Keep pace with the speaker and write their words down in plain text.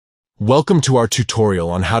Welcome to our tutorial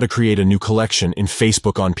on how to create a new collection in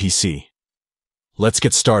Facebook on PC. Let's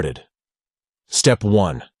get started. Step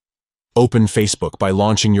 1. Open Facebook by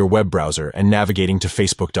launching your web browser and navigating to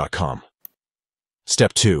facebook.com.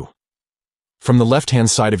 Step 2. From the left-hand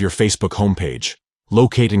side of your Facebook homepage,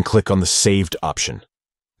 locate and click on the Saved option.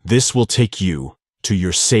 This will take you to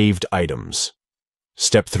your saved items.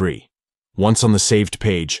 Step 3. Once on the saved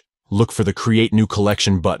page, look for the Create New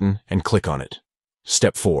Collection button and click on it.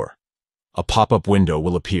 Step 4. A pop-up window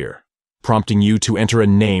will appear, prompting you to enter a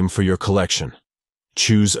name for your collection.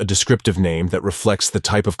 Choose a descriptive name that reflects the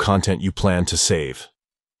type of content you plan to save.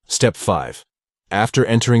 Step 5. After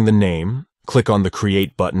entering the name, click on the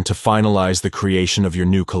Create button to finalize the creation of your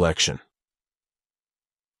new collection.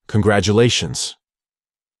 Congratulations!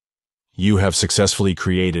 You have successfully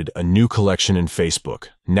created a new collection in Facebook.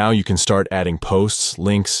 Now you can start adding posts,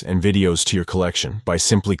 links, and videos to your collection by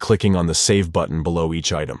simply clicking on the Save button below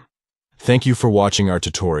each item. Thank you for watching our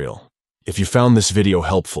tutorial. If you found this video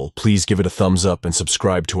helpful, please give it a thumbs up and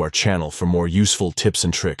subscribe to our channel for more useful tips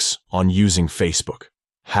and tricks on using Facebook.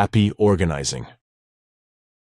 Happy organizing!